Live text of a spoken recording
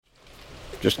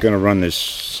Just going to run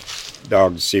this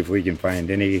dog to see if we can find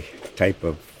any type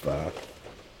of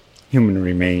human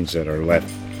remains that are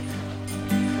left.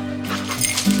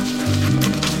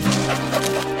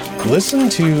 Listen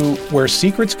to Where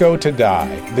Secrets Go to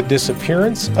Die, The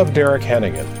Disappearance of Derek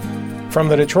Hennigan. From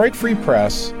the Detroit Free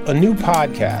Press, a new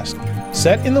podcast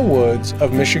set in the woods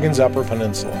of Michigan's Upper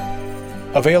Peninsula.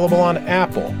 Available on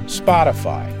Apple,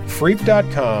 Spotify,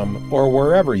 Freep.com, or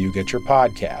wherever you get your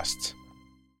podcasts.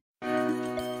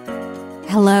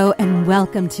 Hello and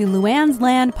welcome to Luanne's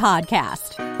Land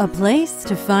Podcast, a place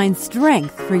to find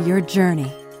strength for your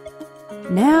journey.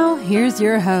 Now, here's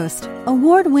your host,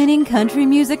 award-winning country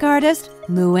music artist,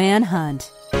 Luanne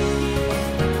Hunt.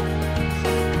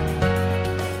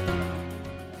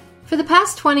 For the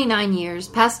past 29 years,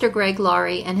 Pastor Greg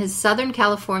Laurie and his Southern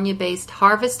California-based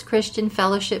Harvest Christian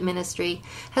Fellowship Ministry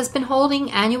has been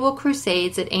holding annual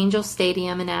crusades at Angel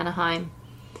Stadium in Anaheim.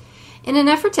 In an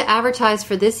effort to advertise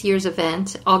for this year's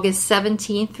event, August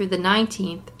 17th through the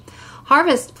 19th,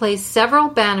 Harvest placed several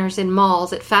banners in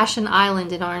malls at Fashion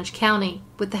Island in Orange County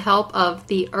with the help of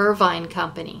the Irvine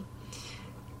Company.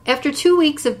 After 2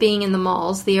 weeks of being in the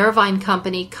malls, the Irvine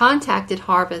Company contacted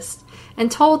Harvest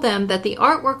and told them that the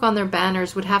artwork on their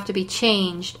banners would have to be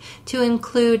changed to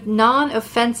include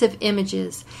non-offensive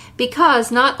images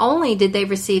because not only did they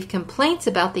receive complaints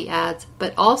about the ads,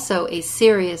 but also a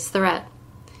serious threat.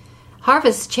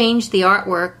 Harvest changed the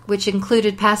artwork, which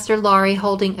included Pastor Laurie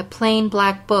holding a plain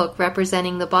black book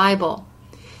representing the Bible.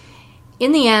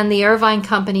 In the end, the Irvine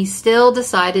Company still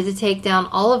decided to take down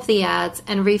all of the ads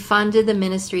and refunded the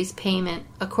ministry's payment,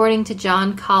 according to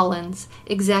John Collins,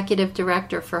 Executive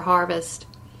Director for Harvest.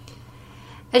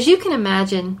 As you can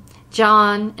imagine,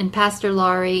 John and Pastor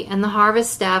Laurie and the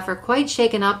Harvest staff are quite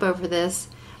shaken up over this,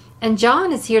 and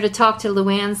John is here to talk to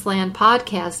Luanne's Land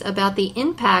Podcast about the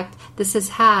impact this has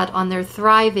had on their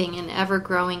thriving and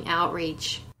ever-growing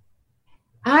outreach.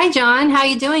 Hi, John. How are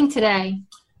you doing today?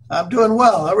 I'm doing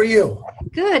well. How are you?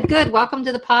 Good, good. Welcome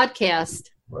to the podcast.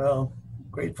 Well,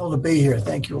 grateful to be here.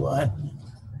 Thank you, Luanne.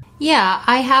 Yeah,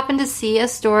 I happened to see a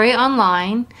story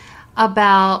online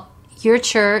about your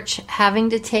church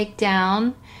having to take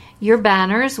down your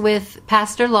banners with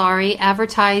Pastor Laurie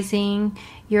advertising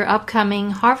your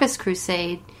upcoming Harvest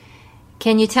Crusade.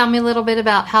 Can you tell me a little bit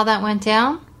about how that went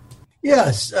down?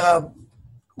 Yes.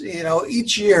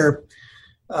 Each year,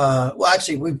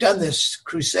 actually, we've done this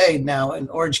crusade now in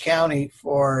Orange County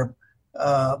for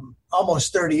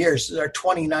almost 30 years. This is our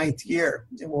 29th year.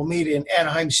 And we'll meet in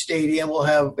Anaheim Stadium. We'll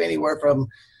have anywhere from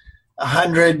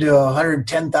 100 to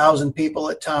 110,000 people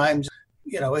at times.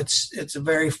 You know, it's a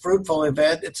very fruitful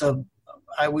event. It's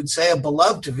I would say, a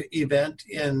beloved event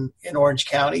in Orange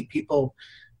County. People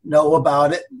know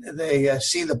about it. They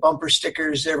see the bumper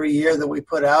stickers every year that we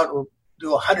put out. We'll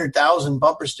do 100,000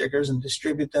 bumper stickers and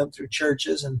distribute them through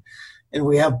churches. And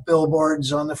we have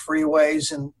billboards on the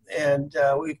freeways, and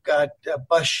we've got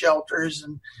bus shelters,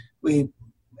 and we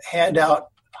hand out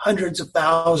hundreds of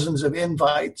thousands of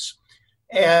invites.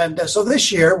 And so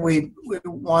this year we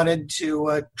wanted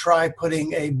to try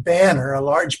putting a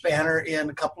large banner in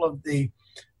a couple of the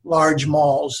large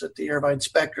malls at the Irvine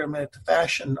Spectrum and at the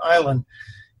Fashion Island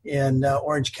in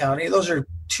Orange County. Those are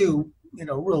two,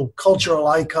 real cultural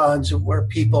icons of where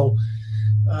people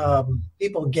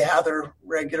gather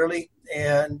regularly.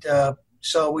 And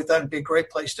so we thought it'd be a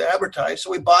great place to advertise. So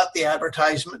we bought the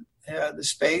advertisement, the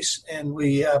space, and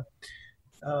we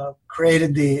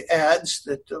created the ads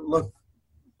that look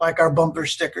like our bumper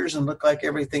stickers and look like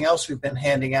everything else we've been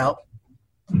handing out.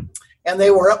 And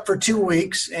they were up for 2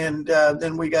 weeks, and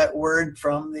then we got word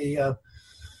from the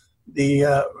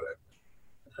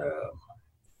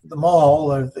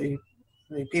mall, or the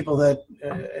people that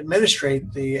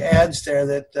administrate the ads there,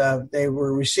 that they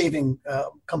were receiving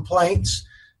complaints,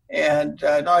 and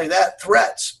not only that,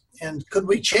 threats. And could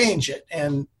we change it?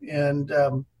 And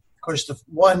of course, the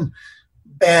one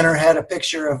banner had a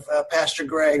picture of Pastor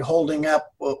Greg holding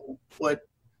up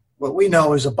what we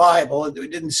know is a Bible. It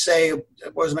didn't say,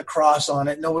 it wasn't a cross on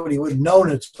it. Nobody would have known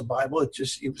it's the Bible. It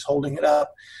just, he was holding it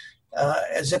up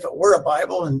as if it were a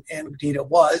Bible, and indeed it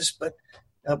was. But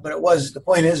it was, the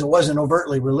point is, it wasn't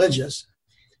overtly religious.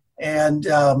 And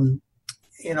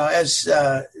as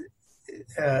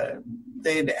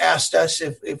they'd asked us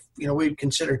if we'd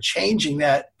consider changing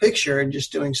that picture and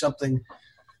just doing something,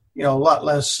 a lot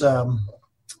less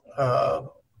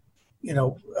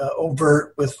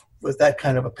overt with that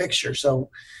kind of a picture.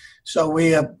 So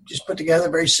we just put together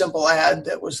a very simple ad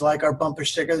that was like our bumper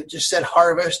sticker that just said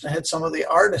Harvest and had some of the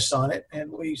artists on it.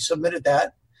 And we submitted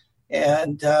that.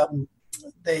 And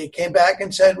they came back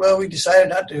and said, well, we decided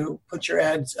not to put your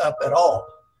ads up at all.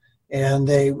 and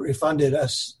they refunded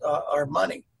us our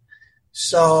money.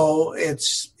 So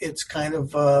it's kind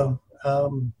of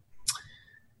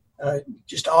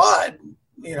just odd.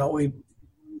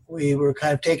 We were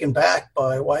kind of taken back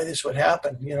by why this would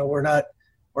happen. We're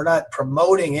not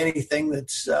promoting anything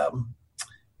that's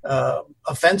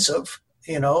offensive,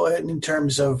 in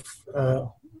terms of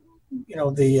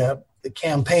the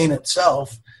campaign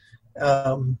itself.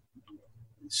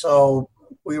 So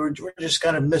we're just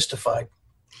kind of mystified.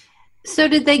 So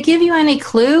did they give you any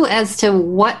clue as to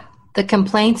what the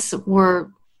complaints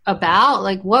were about?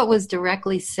 Like what was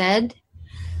directly said?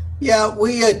 Yeah,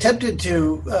 we attempted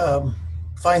to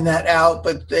find that out,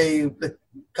 but the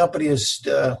company has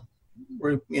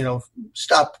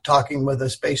stopped talking with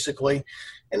us basically.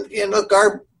 And look,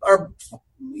 our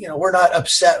we're not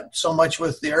upset so much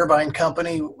with the Irvine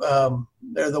company.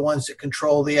 They're the ones that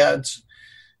control the ads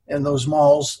in those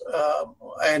malls.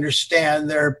 I understand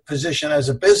their position as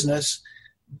a business,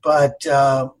 but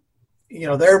the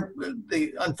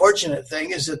unfortunate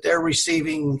thing is that they're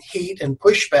receiving heat and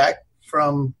pushback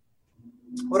from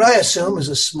what I assume is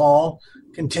a small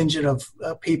contingent of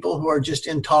people who are just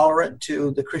intolerant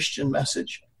to the Christian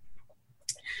message.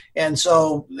 And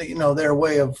so, their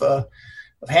way of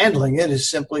handling it is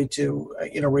simply to,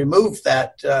 remove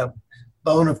that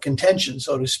bone of contention,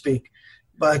 so to speak.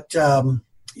 But,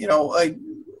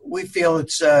 we feel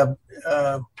it's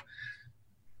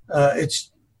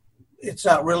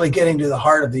not really getting to the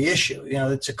heart of the issue.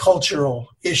 It's a cultural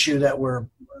issue that we're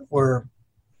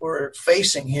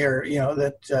facing here,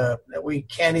 that we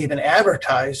can't even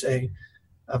advertise a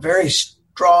very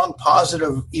strong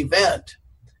positive event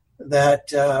that,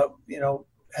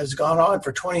 has gone on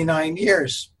for 29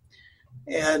 years.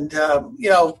 And,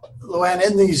 Luanne,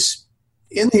 in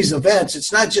these events,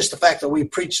 it's not just the fact that we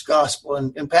preach the gospel,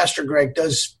 and Pastor Greg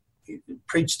does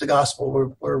preach the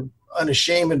gospel. We're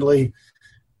unashamedly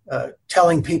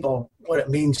telling people what it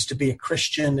means to be a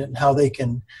Christian and how they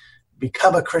can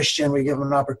become a Christian. We give them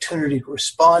an opportunity to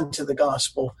respond to the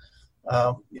gospel.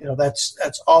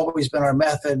 That's always been our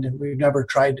method, and we've never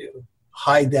tried to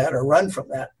hide that or run from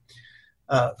that.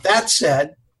 That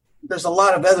said, there's a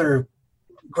lot of other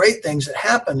great things that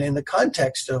happen in the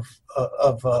context of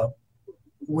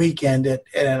weekend at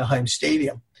Anaheim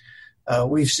Stadium.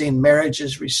 We've seen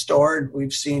marriages restored.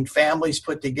 We've seen families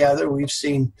put together. We've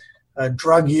seen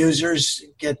drug users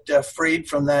get freed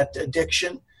from that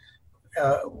addiction.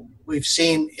 We've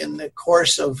seen in the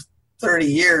course of 30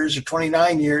 years or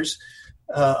 29 years,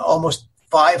 almost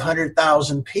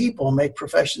 500,000 people make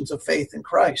professions of faith in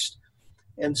Christ.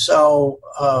 And so,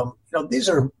 these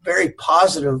are very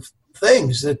positive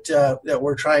things that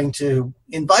we're trying to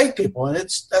invite people, and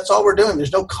that's all we're doing.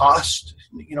 There's no cost.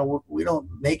 We don't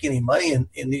make any money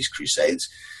in these crusades.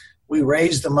 We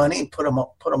raise the money and put them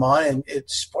on, and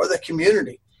it's for the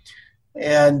community.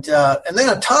 And then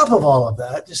on top of all of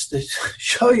that, just to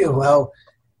show you how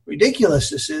ridiculous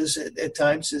this is at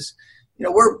times, is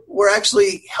we're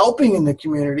actually helping in the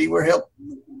community.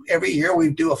 Every year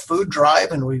we do a food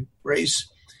drive, and we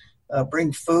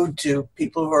bring food to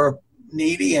people who are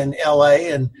needy in LA,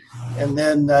 and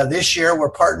then this year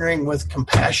we're partnering with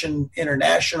Compassion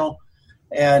International,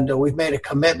 and we've made a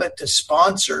commitment to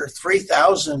sponsor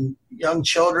 3,000 young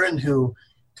children who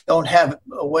don't have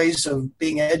ways of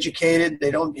being educated.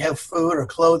 They don't have food or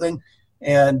clothing,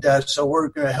 and so we're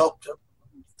going to help to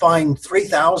find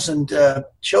 3,000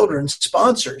 children's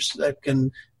sponsors that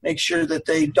can make sure that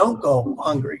they don't go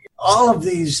hungry. All of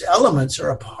these elements are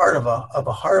a part of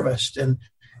a harvest, and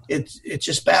it's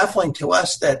just baffling to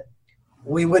us that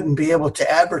we wouldn't be able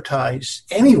to advertise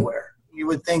anywhere. You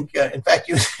would think, in fact,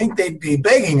 you would think they'd be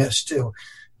begging us to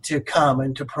come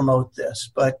and to promote this,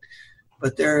 but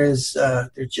there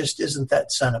just isn't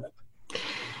that sentiment.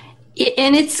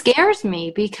 And it scares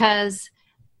me because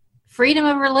freedom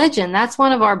of religion, that's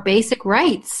one of our basic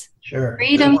rights. Sure.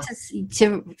 Freedom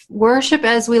to worship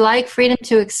as we like, freedom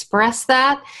to express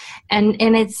that, and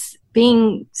it's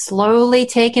being slowly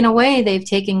taken away. They've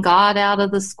taken God out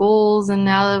of the schools and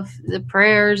out of the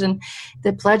prayers and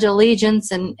the Pledge of Allegiance.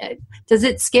 And does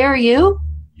it scare you?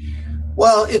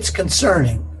 Well, it's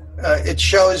concerning. It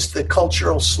shows the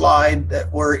cultural slide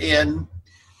that we're in,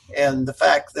 and the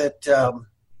fact that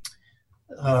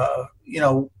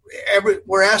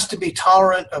we're asked to be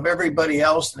tolerant of everybody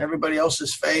else and everybody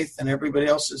else's faith and everybody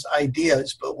else's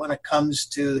ideas, but when it comes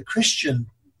to the Christian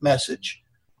message,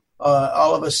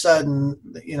 all of a sudden,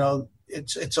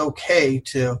 it's okay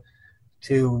to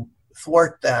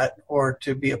thwart that or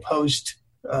to be opposed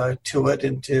to it,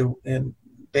 and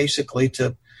basically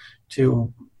to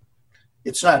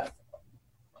it's not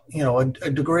a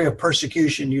degree of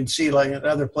persecution you'd see like in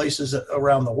other places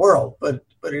around the world, but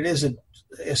it is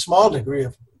a small degree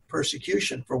of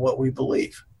persecution for what we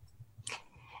believe.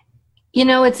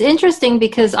 It's interesting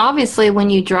because obviously when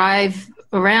you drive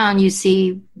around, you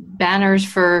see banners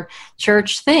for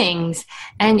church things,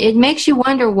 and it makes you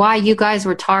wonder why you guys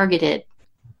were targeted.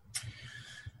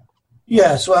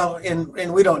 Yes, well,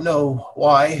 and we don't know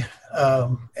why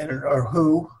or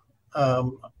who.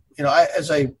 As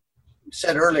I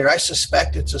said earlier, I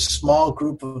suspect it's a small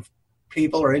group of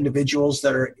people or individuals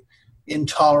that are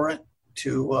intolerant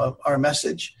to our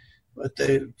message. But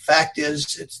the fact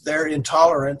is, it's their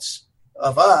intolerance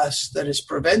of us that is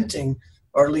preventing,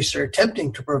 or at least they're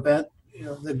attempting to prevent,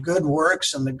 the good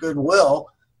works and the goodwill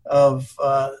of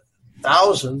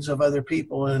thousands of other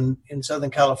people in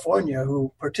Southern California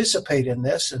who participate in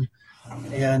this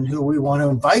and who we want to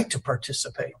invite to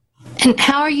participate. And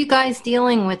how are you guys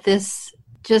dealing with this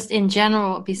just in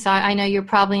general? I know you're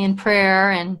probably in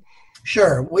prayer and...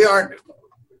 Sure. We aren't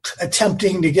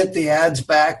attempting to get the ads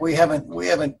back. We haven't,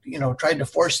 tried to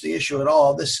force the issue at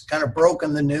all. This kind of broke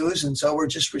in the news, and so we're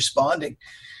just responding.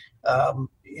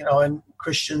 And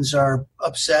Christians are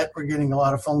upset. We're getting a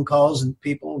lot of phone calls and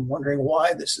people wondering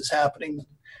why this is happening,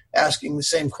 asking the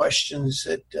same questions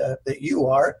that you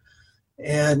are.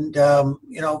 And,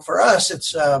 for us,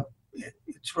 it's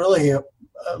really a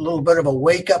little bit of a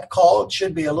wake-up call. It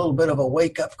should be a little bit of a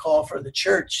wake-up call for the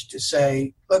church to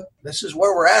say, look, this is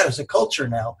where we're at as a culture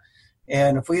now.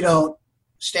 And if we don't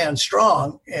stand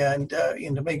strong and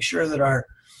to make sure that our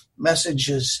message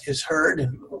is heard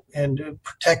and to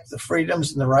protect the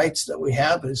freedoms and the rights that we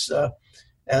have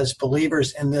as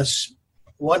believers in this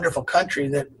wonderful country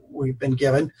that we've been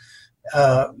given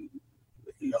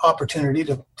opportunity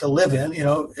to live in,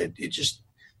 it just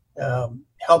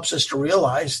helps us to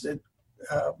realize that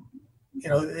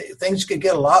things could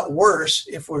get a lot worse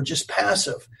if we're just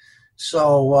passive.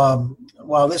 So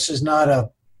while this is not a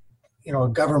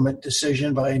government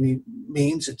decision by any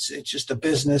means, it's just a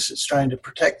business. It's trying to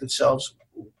protect itself.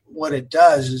 What it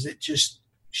does is it just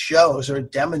shows or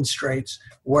it demonstrates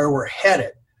where we're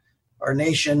headed. Our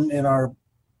nation and our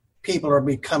people are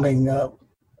becoming,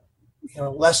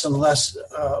 less and less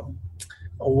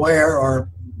aware, or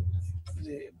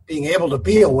being able to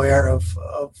be aware of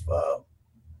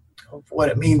what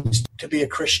it means to be a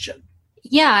Christian.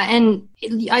 Yeah, and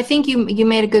I think you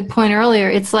made a good point earlier.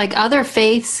 It's like other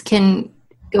faiths can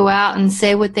go out and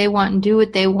say what they want and do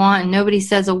what they want, and nobody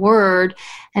says a word.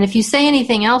 And if you say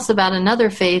anything else about another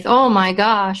faith, oh my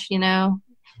gosh,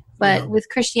 But with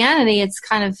Christianity, it's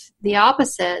kind of the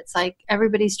opposite. It's like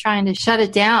everybody's trying to shut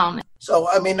it down. So,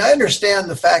 I understand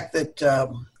the fact that,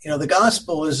 the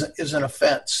gospel is an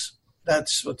offense.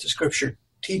 That's what the scripture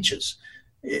teaches.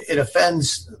 It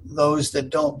offends those that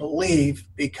don't believe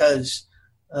because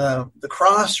the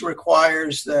cross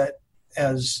requires that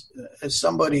as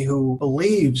somebody who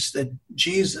believes that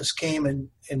Jesus came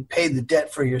and paid the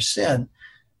debt for your sin,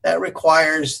 that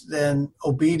requires then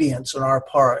obedience on our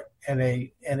part and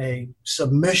a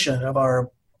submission of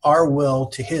our will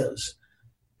to his.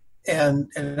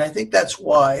 And I think that's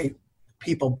why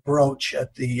people broach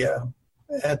at the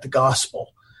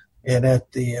gospel and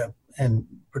and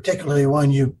particularly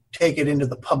when you take it into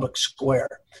the public square.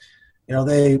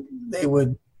 They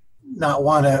would not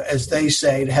want to, as they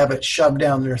say, to have it shoved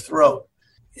down their throat.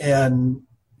 And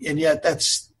yet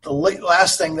that's the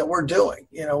last thing that we're doing.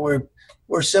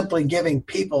 We're simply giving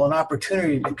people an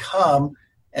opportunity to come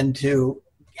and to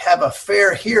have a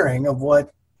fair hearing of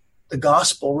what the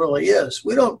gospel really is.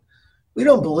 We don't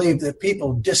believe that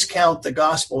people discount the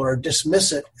gospel or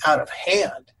dismiss it out of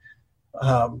hand.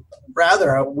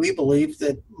 Rather, we believe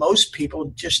that most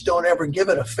people just don't ever give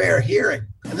it a fair hearing.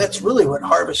 And that's really what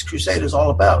Harvest Crusade is all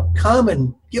about. Come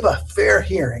and give a fair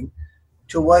hearing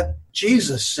to what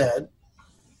Jesus said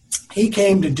he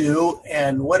came to do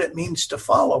and what it means to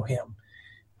follow him.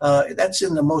 That's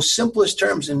in the most simplest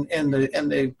terms. And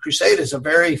the crusade is a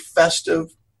very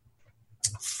festive,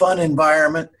 fun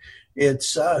environment.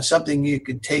 It's something you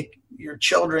could take your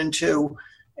children to,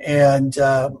 and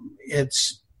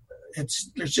it's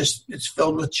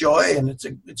filled with joy, and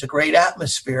it's a great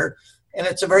atmosphere, and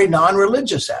it's a very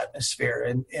non-religious atmosphere,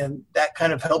 and that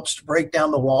kind of helps to break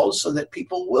down the walls so that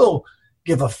people will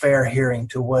give a fair hearing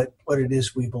to what it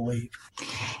is we believe.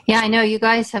 Yeah, I know you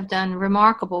guys have done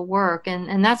remarkable work,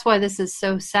 and that's why this is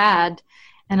so sad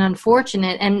and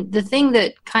unfortunate. And the thing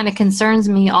that kind of concerns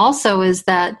me also is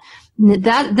that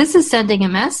this is sending a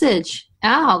message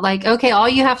out. Like, okay, all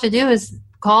you have to do is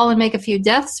call and make a few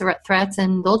death threats,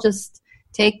 and they'll just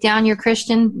take down your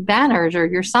Christian banners or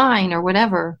your sign or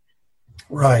whatever.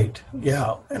 Right.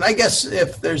 Yeah. And I guess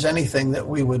if there's anything that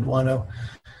we would want to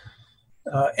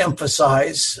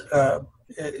emphasize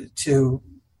to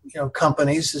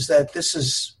companies is that this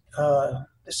is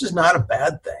not a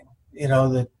bad thing.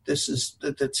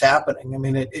 That's happening. I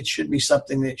mean, it should be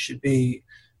something that should be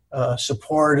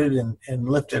supported and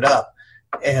lifted up.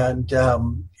 And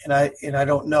I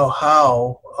don't know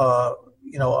how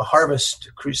a Harvest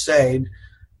Crusade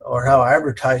or how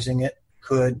advertising it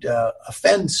could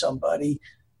offend somebody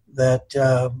that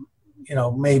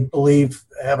may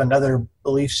have another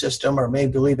belief system, or may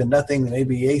believe in nothing, may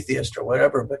be atheist or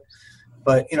whatever.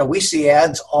 But we see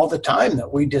ads all the time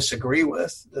that we disagree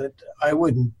with, that I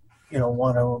wouldn't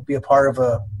want to be a part of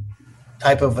a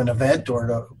type of an event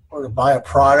or to buy a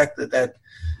product that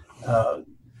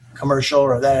commercial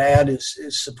or that ad is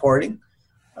supporting.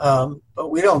 But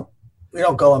we don't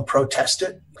go and protest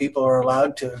it. People are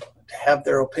allowed to have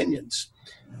their opinions.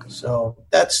 So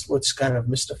that's what's kind of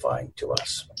mystifying to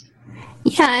us.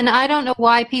 Yeah, and I don't know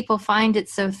why people find it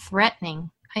so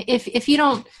threatening. If you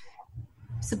don't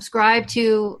subscribe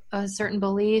to a certain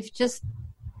belief, just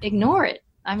ignore it.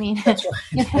 I mean, that's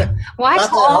right. Why Not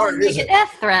call that hard, it a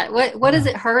death threat? What is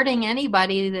it hurting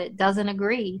anybody that doesn't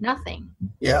agree? Nothing.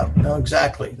 Yeah, no,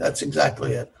 exactly. That's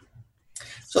exactly it.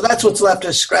 So that's what's left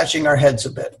us scratching our heads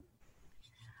a bit.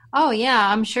 Oh,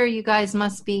 yeah. I'm sure you guys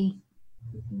must be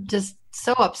just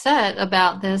so upset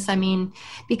about this. I mean,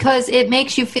 because it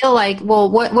makes you feel like, well,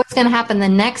 what's going to happen the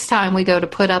next time we go to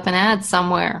put up an ad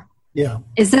somewhere? Yeah.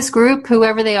 Is this group,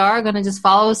 whoever they are, going to just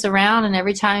follow us around, and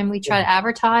every time we try to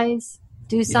advertise,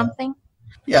 do something?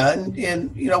 Yeah,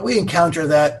 and we encounter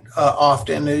that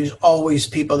often. There's always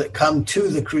people that come to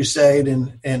the crusade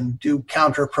and do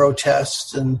counter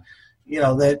protests, and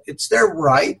that it's their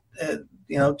right to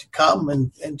come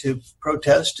and to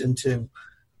protest and to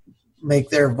make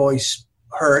their voice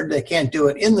heard. They can't do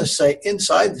it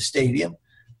inside the stadium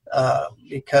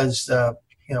because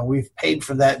we've paid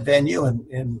for that venue,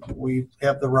 and we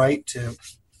have the right to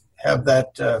have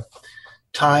that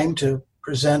time to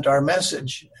present our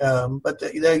message. But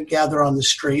they gather on the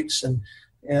streets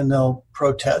and they'll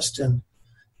protest, and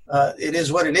it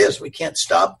is what it is. We can't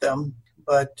stop them,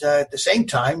 but at the same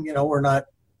time, we're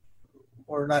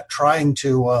not trying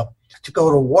to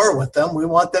go to war with them. We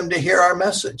want them to hear our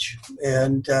message,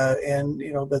 and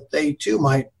that they too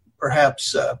might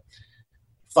perhaps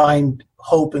find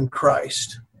hope in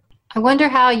Christ. I wonder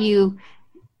how you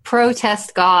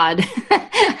protest God.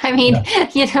 I mean,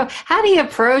 how do you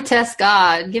protest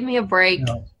God? Give me a break.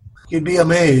 You'd be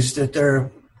amazed that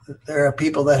there are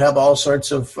people that have all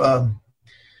sorts of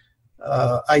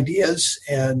ideas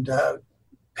and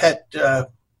pet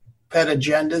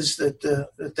agendas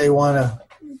that they want to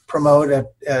promote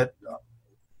at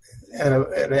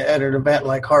an event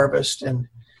like Harvest,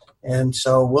 and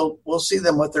so we'll see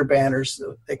them with their banners.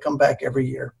 They come back every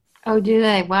year. Oh, do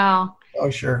they? Wow.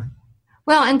 Oh, sure.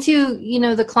 Well, and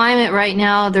to the climate right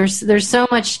now, there's so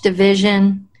much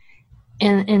division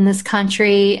in this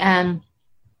country, and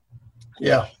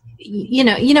yeah, you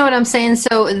know what I'm saying.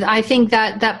 So I think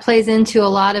that plays into a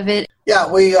lot of it. Yeah,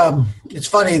 it's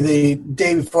funny. The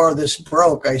day before this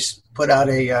broke, I put out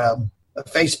a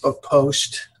Facebook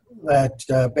post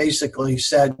that basically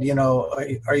said,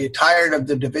 are you tired of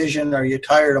the division? Are you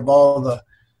tired of all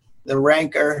the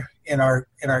rancor in our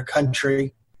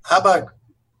country? How about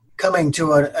coming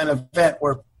to an event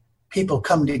where people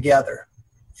come together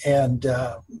and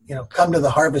come to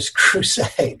the Harvest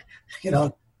Crusade?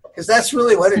 Because that's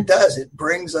really what it does. It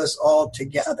brings us all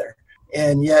together.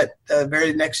 And yet, the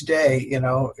very next day,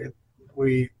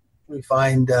 we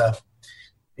find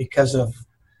because of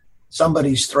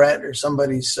somebody's threat or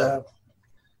somebody's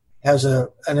has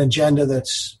an agenda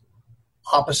that's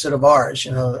opposite of ours.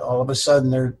 All of a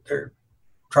sudden they're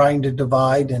trying to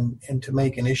divide and to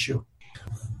make an issue.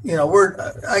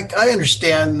 I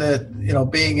understand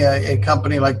that being a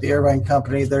company like the Irvine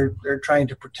Company, they're trying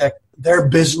to protect their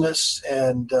business,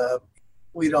 and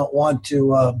we don't want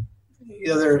to.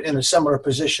 They're in a similar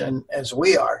position as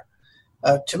we are.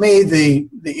 To me,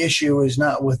 the issue is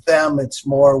not with them; it's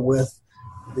more with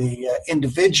the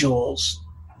individuals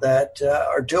that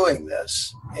are doing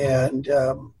this. And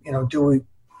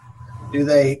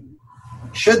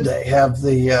should they have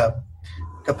the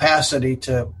capacity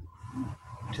to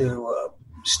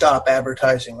stop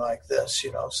advertising like this?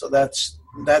 So that's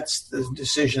the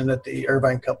decision that the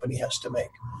Irvine Company has to make.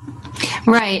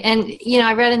 Right. And,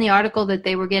 I read in the article that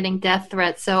they were getting death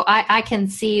threats. So I can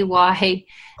see why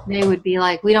they would be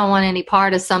like, we don't want any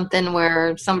part of something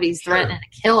where somebody's threatening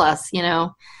to kill us,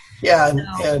 Yeah.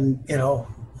 And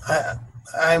I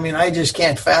I mean, I just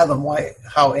can't fathom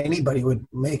how anybody would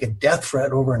make a death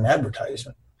threat over an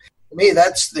advertisement. To me,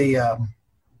 that's the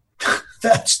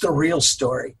that's the real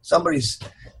story. Somebody's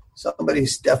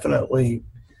definitely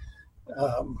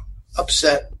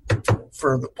upset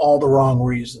for all the wrong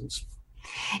reasons.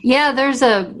 Yeah, there's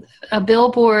a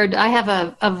billboard. I have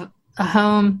a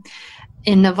home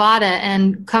in Nevada,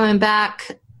 and coming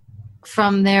back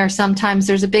from there, sometimes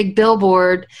there's a big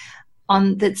billboard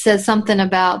that says something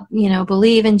about,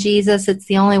 believe in Jesus. It's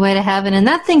the only way to heaven. And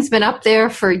that thing's been up there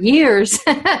for years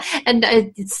and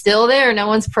it's still there. No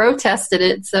one's protested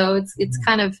it. So it's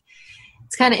kind of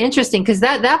interesting because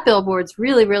that billboard's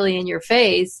really, really in your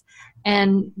face.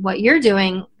 And what you're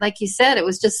doing, like you said, it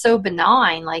was just so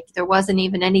benign. Like there wasn't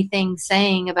even anything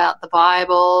saying about the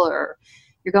Bible or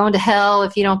you're going to hell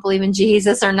if you don't believe in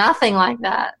Jesus or nothing like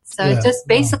that. So it's just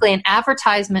basically an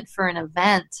advertisement for an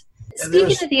event.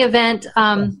 Speaking of the event,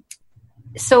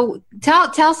 so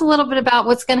tell us a little bit about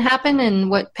what's going to happen and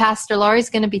what Pastor Laurie's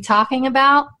going to be talking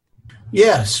about.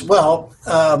 Yes, well,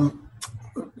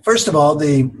 first of all,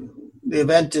 the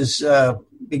event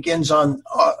begins on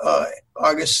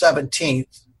August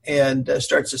 17th and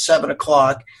starts at 7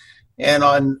 o'clock. And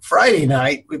on Friday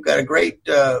night, we've got a great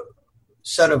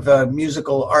set of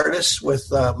musical artists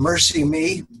with Mercy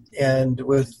Me and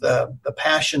with the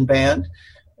Passion Band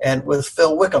and with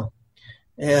Phil Wickham.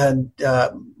 And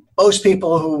most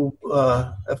people who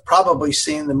have probably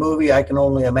seen the movie, I Can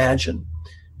Only Imagine.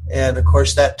 And, of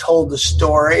course, that told the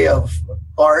story of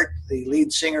Bart, the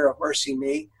lead singer of Mercy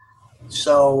Me.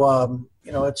 So,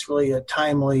 it's really a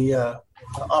timely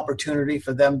opportunity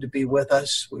for them to be with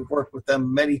us. We've worked with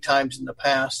them many times in the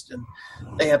past, and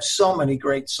they have so many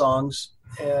great songs,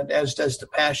 and as does the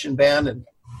Passion Band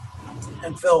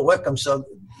and Phil Wickham. So,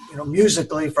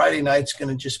 musically, Friday night's going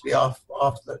to just be off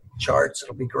the charts.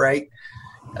 It'll be great.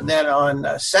 And then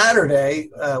on Saturday,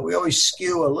 we always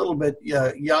skew a little bit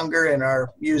younger in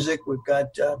our music. We've got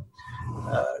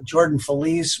Jordan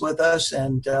Felice with us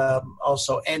and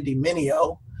also Andy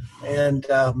Mineo. And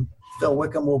Phil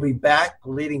Wickham will be back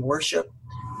leading worship.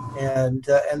 And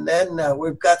then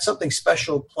we've got something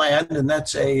special planned, and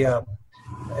that's a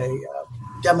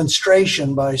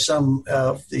demonstration by some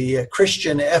of the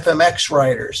Christian FMX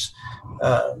riders,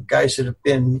 guys that have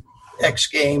been X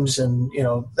Games and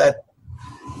that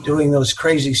doing those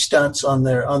crazy stunts on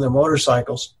their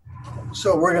motorcycles.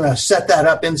 So we're going to set that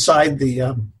up inside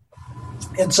the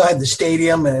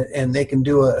stadium, and they can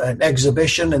do an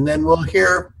exhibition, and then we'll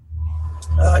hear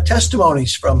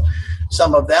testimonies from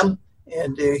some of them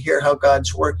and hear how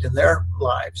God's worked in their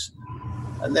lives.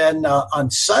 And then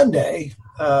on Sunday,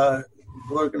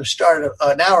 we're going to start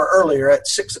an hour earlier at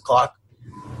 6 o'clock,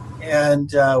 and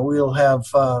we'll have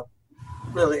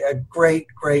really a great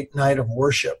night of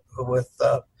worship with,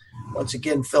 once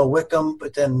again, Phil Wickham,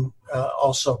 but then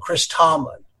also Chris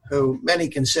Tomlin, who many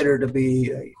consider to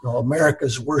be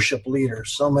America's worship leader.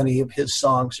 So many of his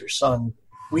songs are sung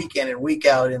week in and week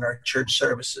out in our church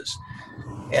services.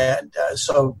 And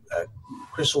so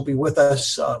Chris will be with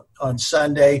us on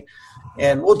Sunday,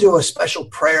 and we'll do a special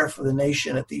prayer for the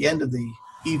nation at the end of the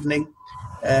evening.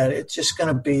 And it's just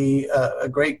going to be a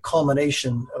great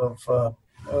culmination of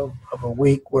a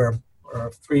week or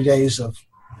 3 days of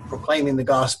proclaiming the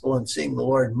gospel and seeing the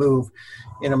Lord move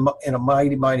in a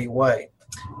mighty, mighty way.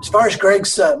 As far as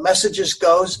Greg's messages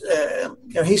goes,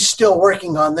 he's still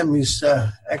working on them. He's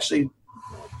actually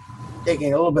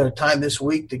taking a little bit of time this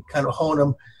week to kind of hone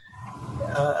them.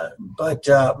 But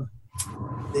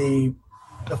the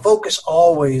focus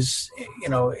always,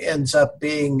 ends up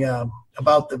being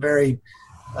about the very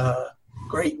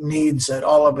great needs that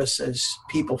all of us as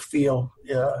people feel,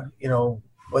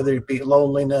 whether it be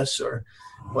loneliness or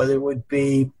whether it would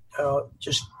be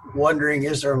just wondering,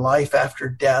 is there life after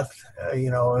death?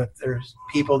 If there's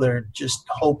people that are just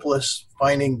hopeless,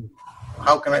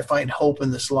 how can I find hope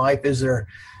in this life? Is there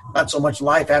not so much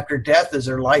life after death? Is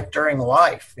there life during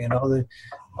life?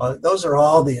 Those are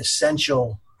all the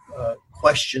essential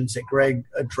questions that Greg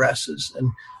addresses.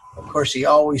 And of course, he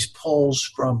always pulls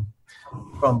from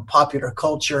popular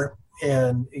culture,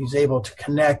 and he's able to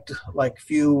connect like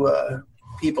few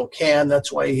people can.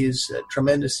 That's why he's a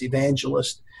tremendous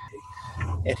evangelist.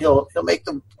 And he'll make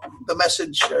the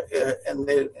message and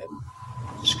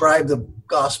describe the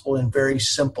gospel in very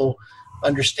simple,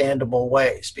 understandable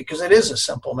ways, because it is a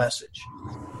simple message.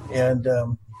 And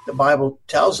the Bible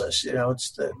tells us,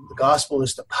 it's the gospel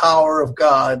is the power of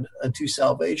God unto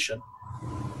salvation.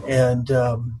 And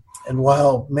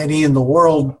while many in the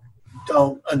world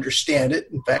don't understand it,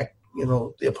 in fact,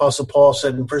 the Apostle Paul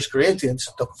said in 1 Corinthians,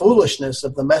 the foolishness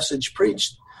of the message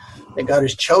preached, that God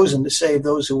has chosen to save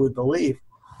those who would believe.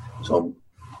 So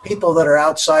people that are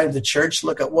outside of the church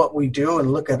look at what we do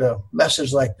and look at a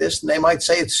message like this, and they might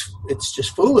say it's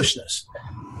just foolishness,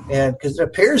 and because it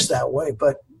appears that way,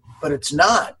 but it's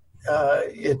not.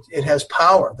 It has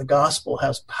power. The gospel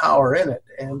has power in it,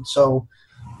 and so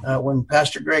when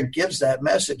Pastor Greg gives that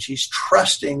message, he's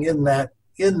trusting in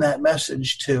that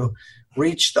message to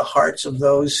reach the hearts of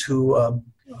those who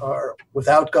are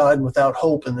without God and without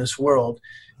hope in this world,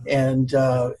 and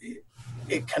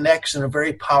it connects in a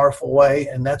very powerful way.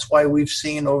 And that's why we've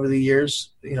seen over the years,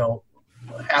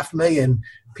 500,000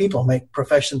 people make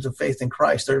professions of faith in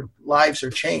Christ. Their lives are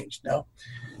changed. Now,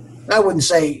 I wouldn't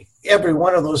say every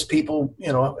one of those people,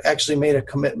 actually made a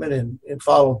commitment and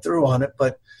followed through on it,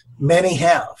 but many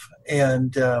have.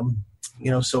 And,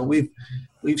 so we've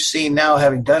seen now,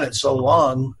 having done it so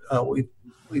long, we've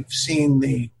seen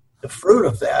the fruit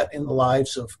of that in the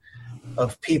lives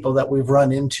of people that we've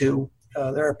run into.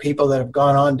 There are people that have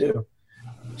gone on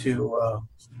to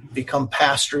become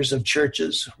pastors of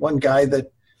churches. One guy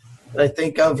that I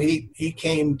think of, he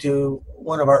came to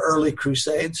one of our early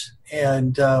crusades,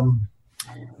 and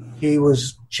he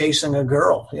was chasing a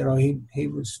girl. He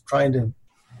was trying to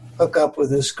hook up with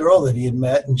this girl that he had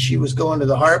met, and she was going to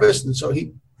the Harvest, and so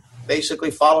he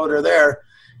basically followed her there,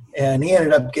 and he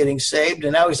ended up getting saved,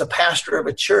 and now he's a pastor of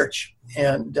a church.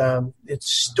 And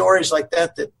it's stories like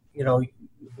that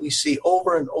we see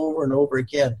over and over and over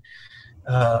again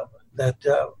that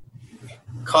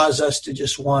cause us to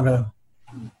just want to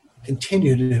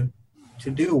continue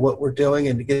to do what we're doing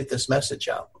and to get this message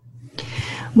out.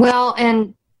 Well,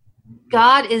 and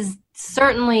God is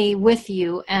certainly with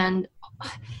you, and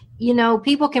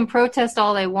people can protest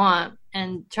all they want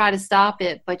and try to stop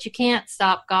it, but you can't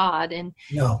stop God. And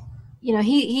no,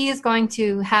 he is going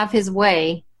to have his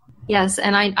way. Yes,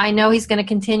 and I know he's going to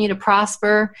continue to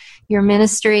prosper your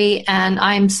ministry, and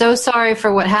I'm so sorry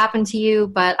for what happened to you,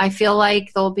 but I feel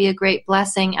like there'll be a great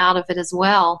blessing out of it as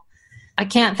well. I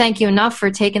can't thank you enough for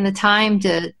taking the time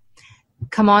to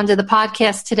come on to the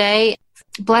podcast today.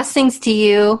 Blessings to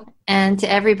you and to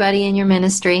everybody in your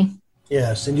ministry.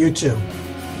 Yes, and you too.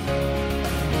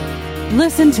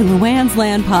 Listen to Luanne's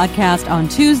Land podcast on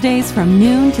Tuesdays from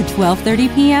noon to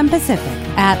 12:30 p.m. Pacific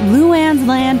at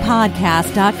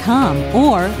luannslandpodcast.com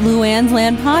or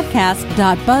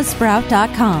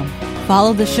luannslandpodcast.buzzsprout.com.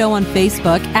 Follow the show on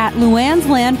Facebook at Luanne's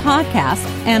Land Podcast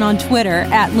and on Twitter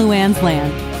at Luanne's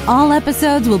Land. All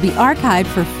episodes will be archived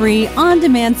for free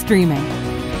on-demand streaming.